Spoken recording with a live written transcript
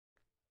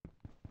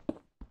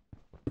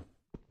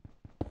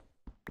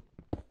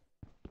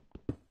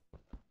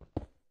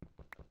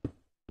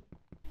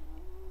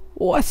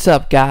What's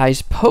up,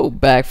 guys?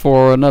 Pope back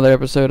for another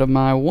episode of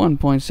my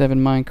 1.7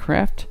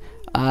 Minecraft.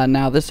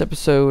 Now this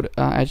episode,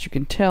 as you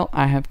can tell,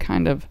 I have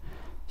kind of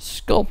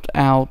scoped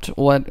out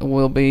what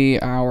will be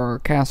our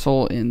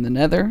castle in the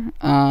Nether.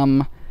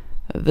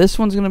 This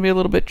one's going to be a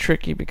little bit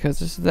tricky because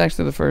this is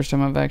actually the first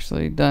time I've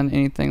actually done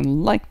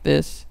anything like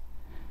this.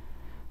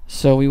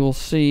 So we will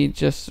see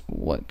just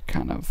what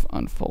kind of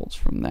unfolds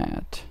from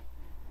that.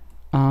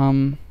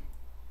 Alright,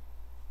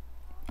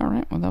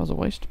 well that was a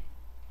waste.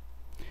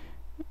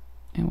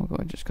 And we'll go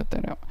ahead and just cut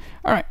that out.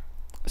 Alright,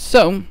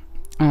 so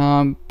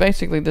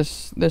basically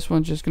this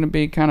one's just going to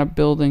be kind of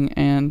building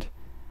and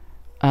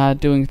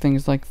doing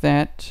things like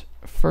that.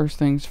 First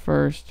things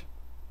first,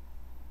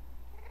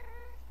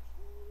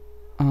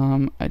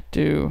 I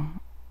do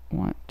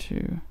want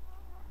to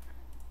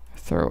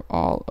throw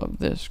all of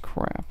this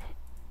crap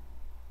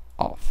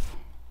off.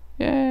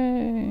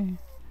 Yay!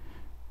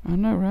 I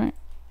know, right?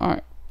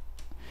 Alright,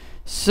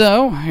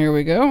 so here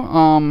we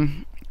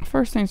go.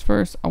 First things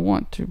first, I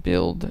want to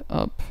build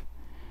up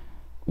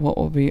what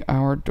will be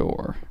our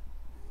door.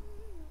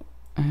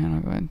 And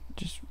I'll go ahead and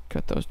just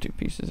cut those two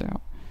pieces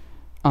out.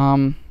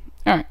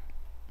 Alright.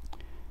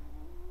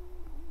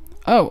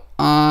 Oh,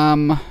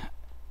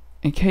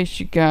 in case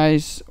you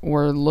guys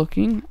were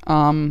looking,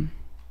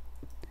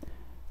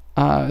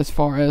 as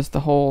far as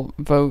the whole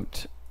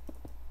vote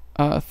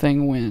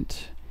thing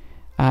went,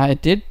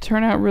 it did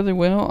turn out really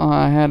well.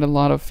 I had a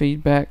lot of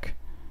feedback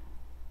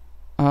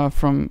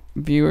from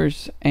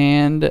viewers,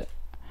 and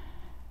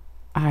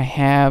I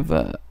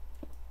have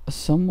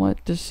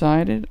somewhat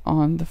decided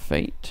on the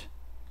fate.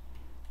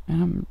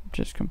 And I'm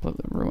just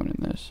completely ruining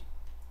this.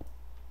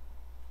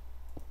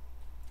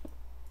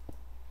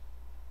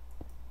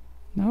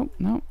 Nope,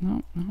 that's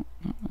not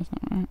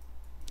right.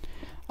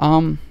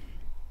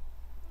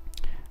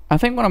 I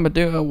think what I'm gonna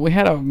do, we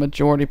had a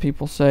majority of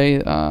people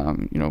say,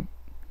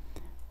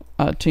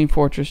 Team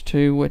Fortress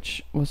 2,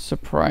 which was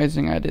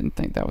surprising. I didn't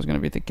think that was gonna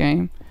be the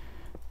game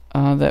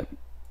that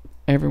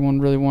everyone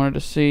really wanted to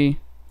see.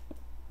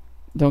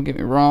 Don't get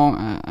me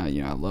wrong, I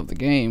love the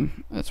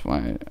game. That's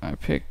why I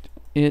picked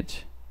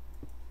it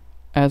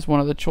as one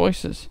of the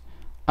choices.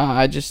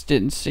 I just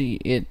didn't see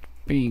it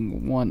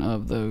being one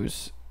of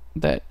those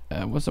that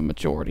was a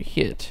majority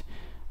hit.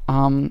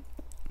 I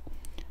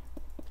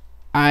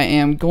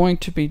am going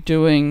to be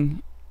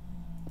doing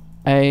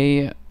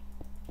I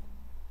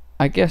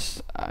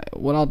guess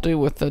what I'll do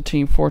with the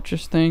Team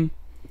Fortress thing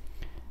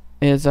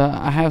is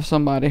I have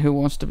somebody who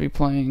wants to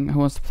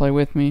play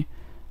with me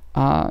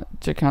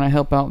to kind of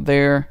help out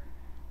their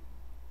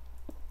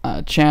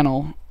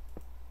channel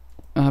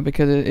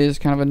because it is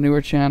kind of a newer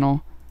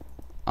channel.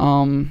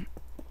 I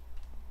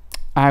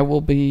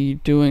will be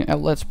doing a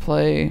Let's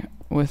Play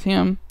with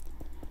him,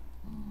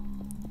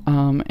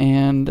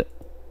 and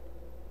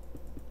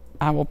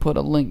I will put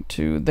a link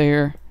to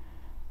their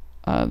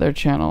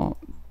channel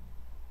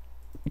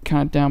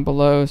kind of down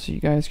below, so you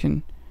guys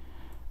can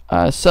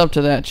sub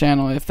to that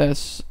channel if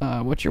that's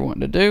what you're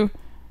wanting to do.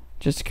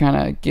 Just to kind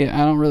of get,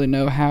 I don't really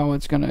know how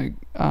it's gonna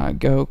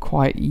go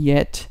quite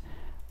yet.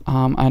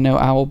 I know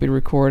I will be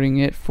recording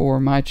it for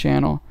my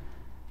channel,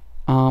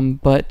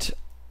 but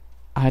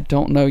I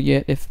don't know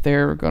yet if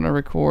they're gonna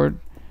record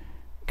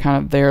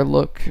kind of their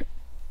look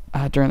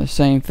during the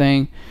same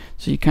thing.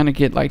 So you kind of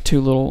get like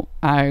two little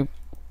eye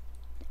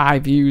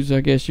views,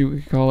 I guess you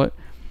could call it.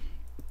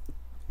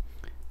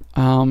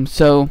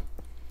 So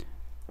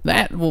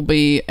that will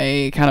be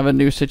a kind of a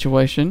new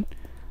situation.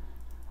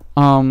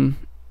 And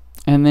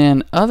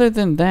then other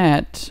than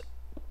that,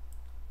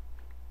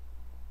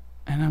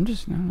 and I'm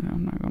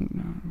not going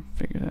to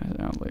figure that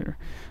out later.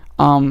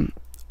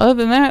 Other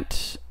than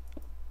that,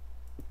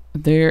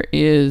 there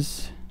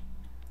is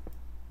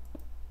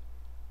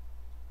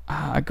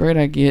a great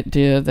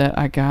idea that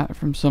I got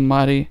from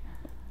somebody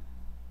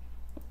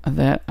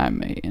that I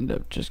may end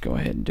up just go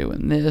ahead and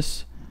doing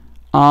this.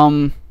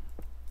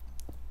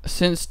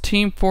 Since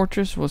Team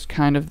Fortress was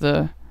kind of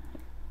the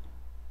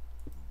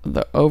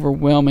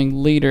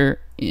overwhelming leader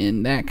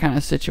in that kind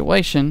of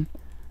situation,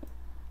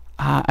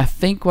 I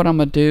think what I'm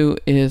gonna do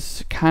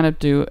is kind of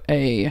do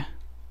a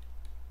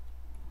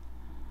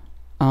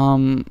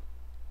kind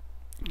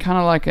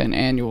of like an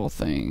annual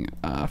thing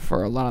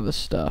for a lot of the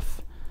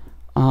stuff.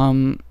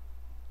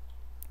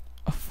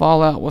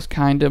 Fallout was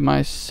kind of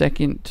my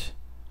second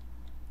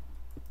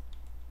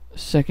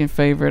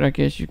favorite, I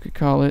guess you could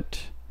call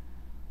it,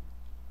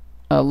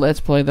 Let's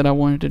Play that I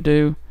wanted to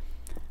do.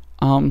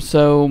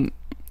 So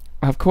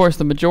of course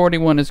the majority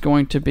one is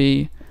going to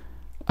be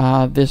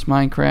this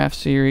Minecraft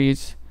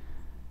series,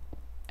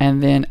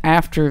 and then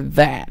after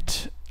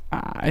that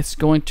it's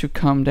going to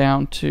come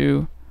down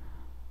to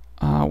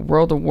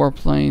World of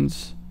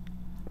Warplanes,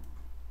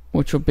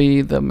 which will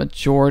be the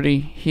majority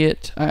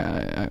hit.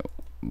 I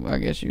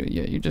guess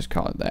you just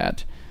call it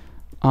that.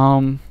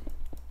 And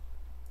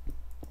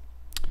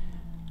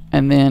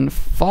then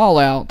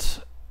Fallout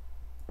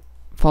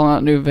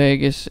New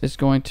Vegas is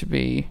going to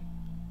be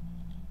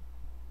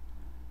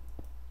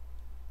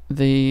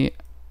the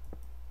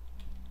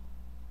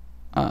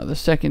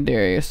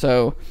secondary.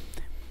 So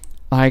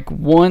like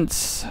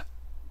once,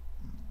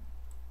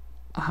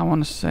 I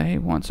want to say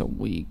once a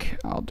week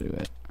I'll do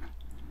it,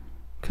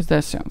 because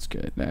that sounds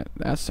good.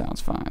 That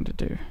sounds fine to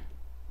do.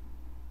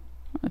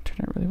 That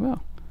turned out really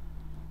well.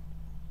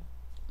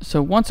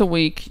 So once a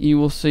week you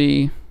will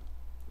see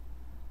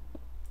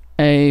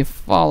a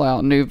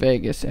Fallout New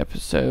Vegas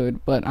episode,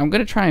 but I'm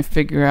gonna try and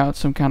figure out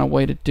some kind of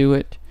way to do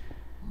it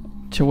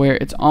to where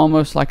it's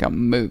almost like a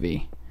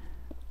movie.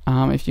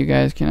 If you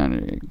guys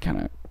can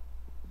kind of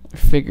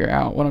figure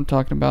out what I'm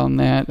talking about on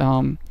that,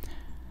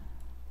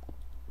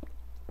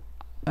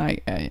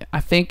 I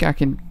think I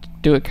can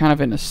do it kind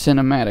of in a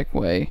cinematic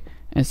way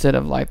instead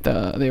of like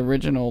the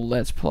original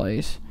Let's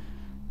Plays.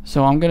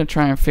 So I'm gonna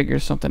try and figure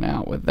something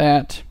out with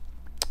that,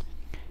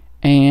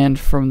 and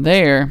from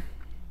there,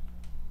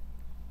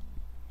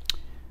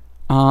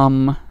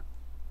 the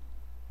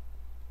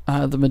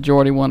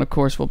majority one, of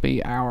course, will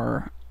be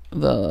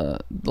the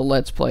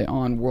Let's Play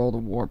on World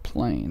of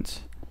Warplanes.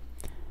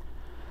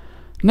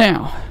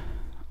 Now,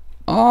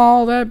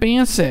 all that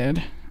being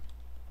said,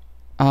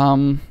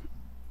 well,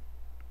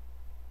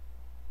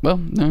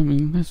 no, I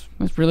mean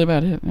that's really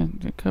about it. It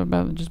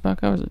just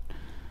about covers it.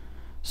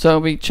 So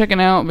be checking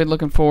out, be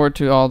looking forward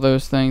to all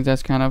those things.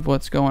 That's kind of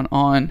what's going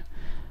on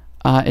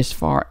as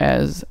far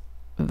as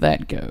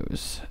that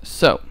goes.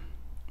 So,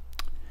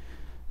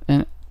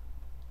 and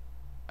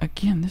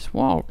again, this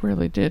wall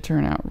really did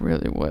turn out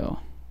really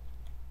well.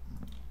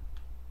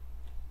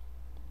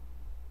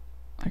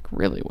 Like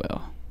really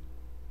well.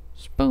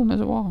 Just boom,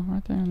 there's a wall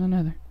right there in the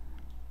Nether.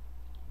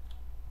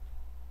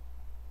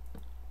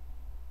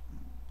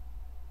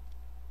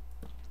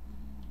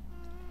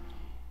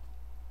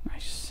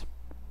 Nice.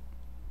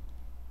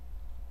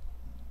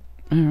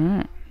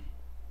 Alright.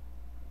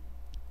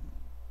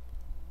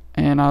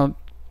 And I'll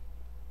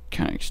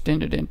kind of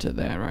extend it into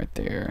that right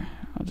there.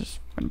 I'll just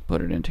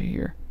put it into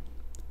here.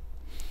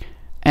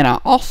 And I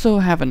also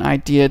have an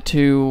idea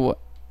to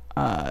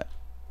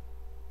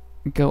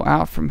go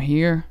out from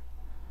here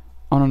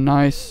on a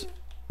nice,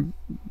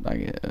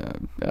 like,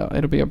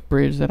 it'll be a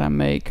bridge that I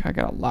make. I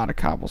got a lot of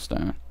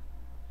cobblestone.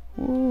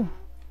 Woo.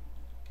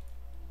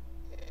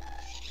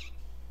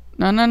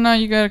 No,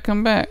 you gotta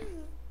come back.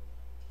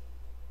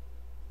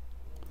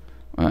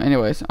 Well,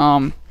 anyways,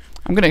 I'm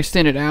gonna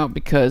extend it out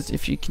because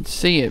if you can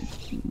see it,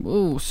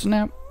 ooh,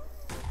 snap.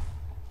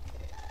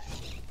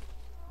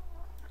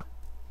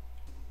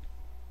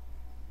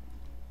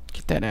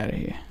 Get that out of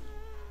here.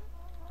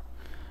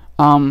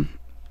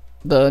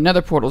 The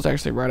Nether portal is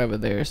actually right over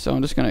there, so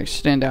I'm just gonna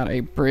extend out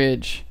a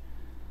bridge,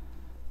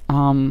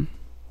 of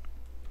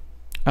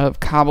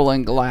cobble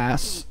and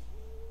glass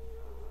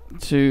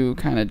to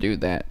kind of do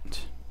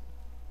that.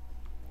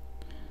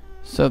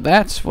 So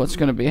that's what's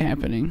gonna be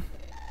happening.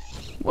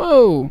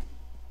 Whoa!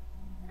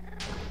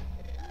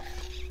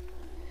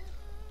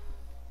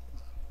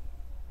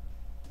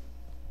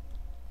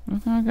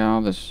 I got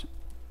all this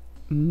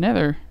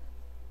nether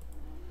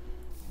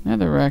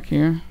rack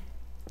here.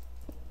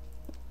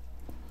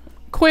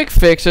 Quick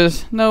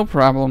fixes, no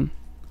problem.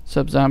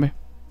 Sub zombie.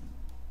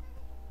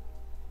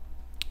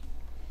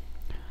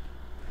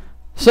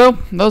 So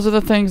those are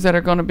the things that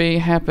are going to be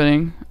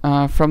happening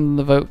from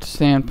the vote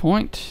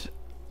standpoint.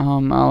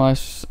 I'll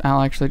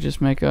actually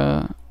just make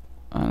an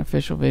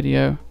official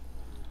video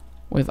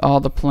with all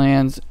the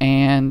plans,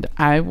 and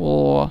I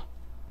will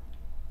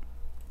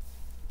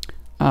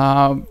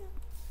try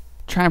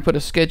and put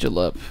a schedule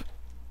up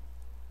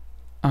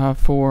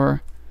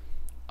for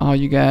all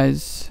you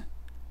guys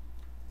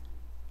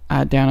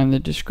down in the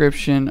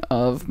description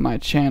of my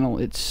channel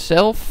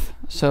itself,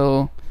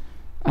 so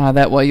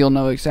that way you'll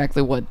know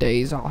exactly what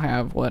days I'll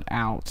have what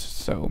out,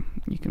 so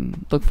you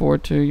can look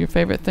forward to your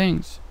favorite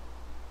things.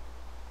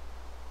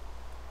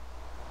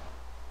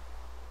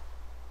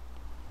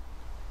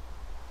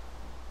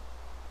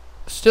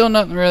 Still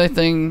nothing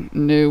really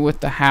new with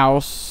the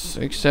house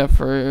except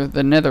for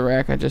the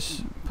netherrack I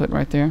just put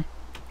right there.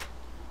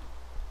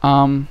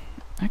 I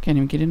can't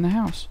even get in the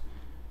house.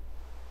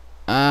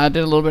 I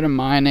did a little bit of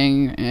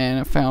mining and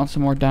I found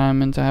some more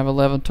diamonds. I have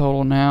 11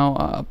 total now.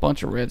 A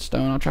bunch of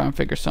redstone. I'll try and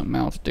figure something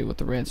out to do with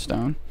the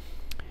redstone.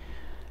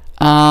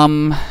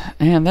 And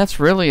that's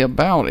really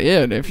about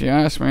it, if you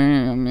ask me.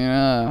 I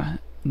mean,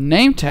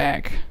 name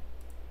tag.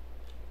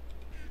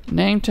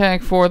 Name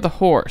tag for the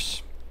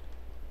horse.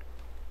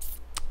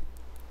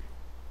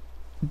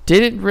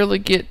 Didn't really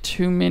get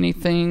too many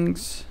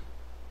things.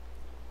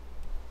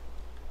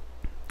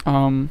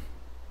 Like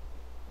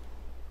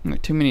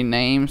too many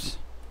names.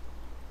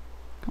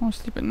 I want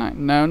to sleep at night.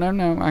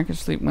 No. I can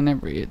sleep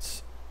whenever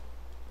it's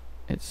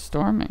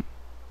storming.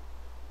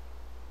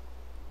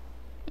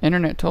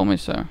 Internet told me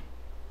so.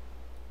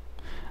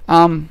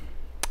 Didn't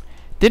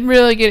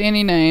really get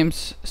any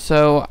names,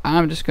 so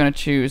I'm just gonna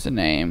choose a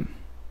name.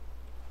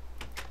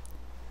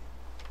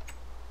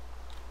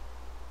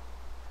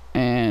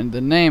 And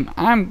the name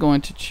I'm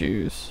going to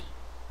choose.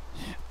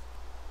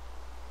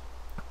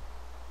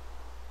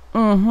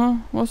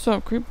 What's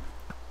up, creep?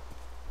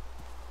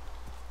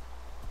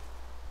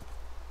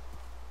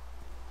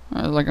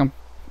 Like I'm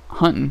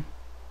hunting.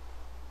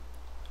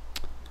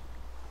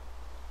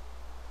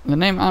 The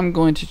name I'm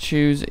going to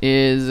choose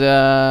is,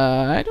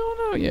 I don't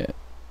know yet.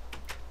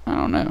 I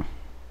don't know.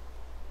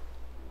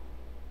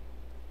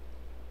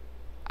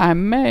 I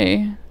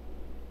may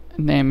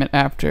name it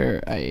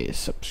after a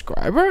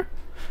subscriber.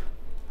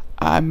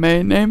 I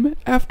may name it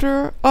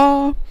after,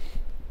 I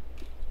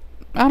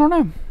don't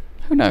know.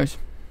 Who knows?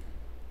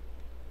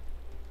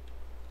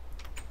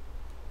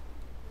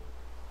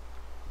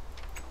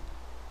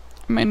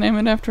 I may name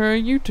it after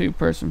a YouTube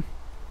person.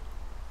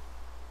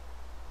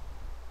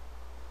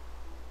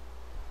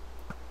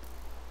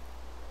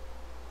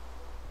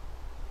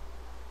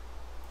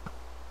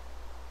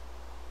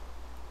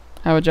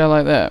 How would y'all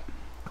like that?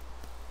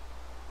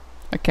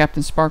 A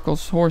Captain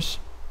Sparkles horse?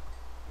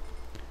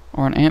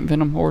 Or an Ant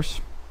Venom horse?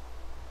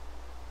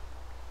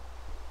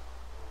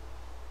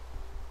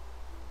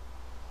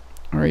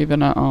 Or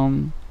even a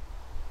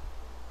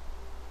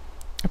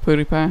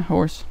PewDiePie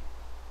horse?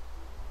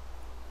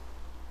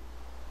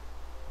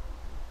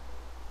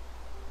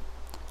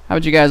 How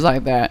would you guys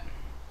like that?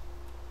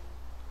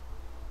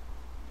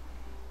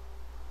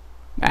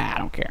 I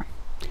don't care.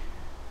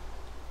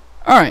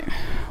 Alright,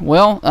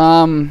 well,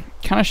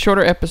 kind of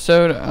shorter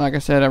episode. Like I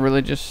said, I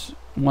really just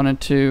wanted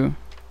to...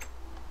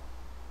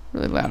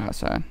 Really loud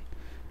outside.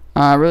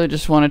 I really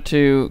just wanted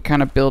to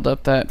kind of build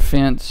up that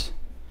fence.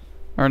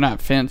 Or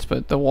not fence,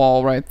 but the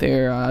wall right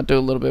there. Do a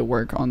little bit of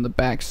work on the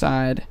back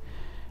side.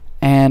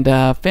 And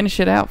finish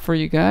it out for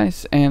you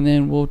guys. And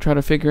then we'll try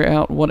to figure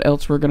out what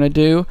else we're going to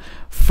do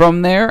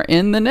from there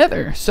in the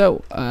Nether.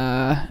 So,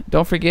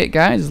 don't forget,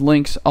 guys,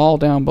 links all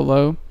down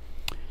below.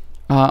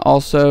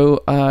 Also,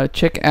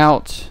 check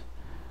out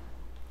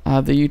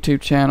the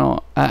YouTube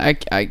channel.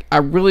 I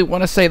really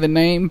want to say the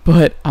name,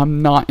 but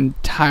I'm not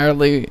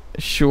entirely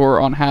sure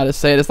on how to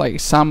say it. It's like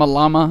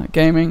Samalama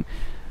Gaming.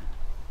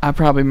 I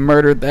probably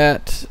murdered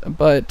that,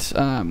 but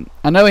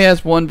I know he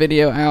has one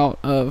video out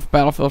of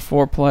Battlefield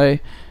 4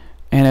 play,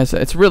 and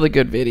it's a really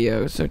good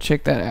video, so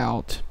check that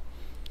out.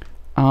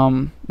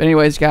 But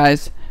anyways,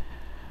 guys,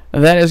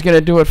 that is going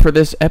to do it for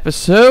this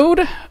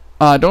episode.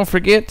 Don't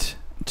forget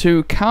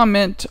to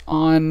comment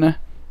on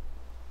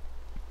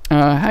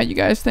how you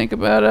guys think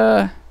about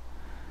I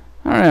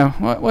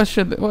don't know, what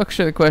should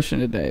the question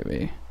today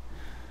be?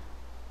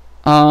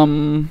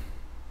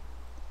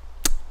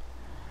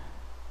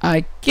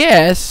 I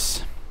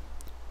guess,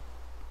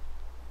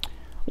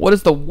 what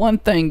is the one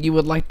thing you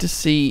would like to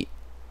see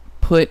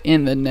put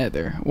in the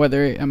Nether?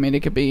 Whether, I mean,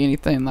 it could be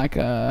anything like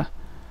a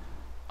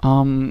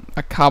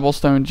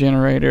cobblestone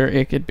generator.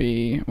 It could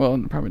be,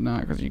 well, probably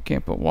not because you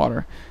can't put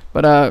water.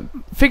 But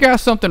figure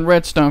out something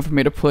redstone for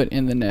me to put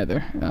in the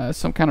Nether.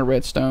 Some kind of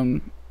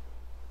redstone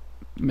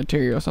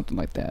material, something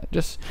like that.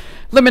 Just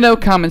let me know,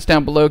 comments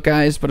down below,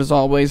 guys. But as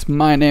always,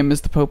 my name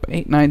is the Pope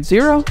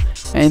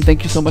 890, and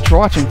thank you so much for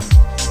watching.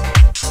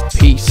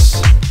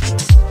 Peace.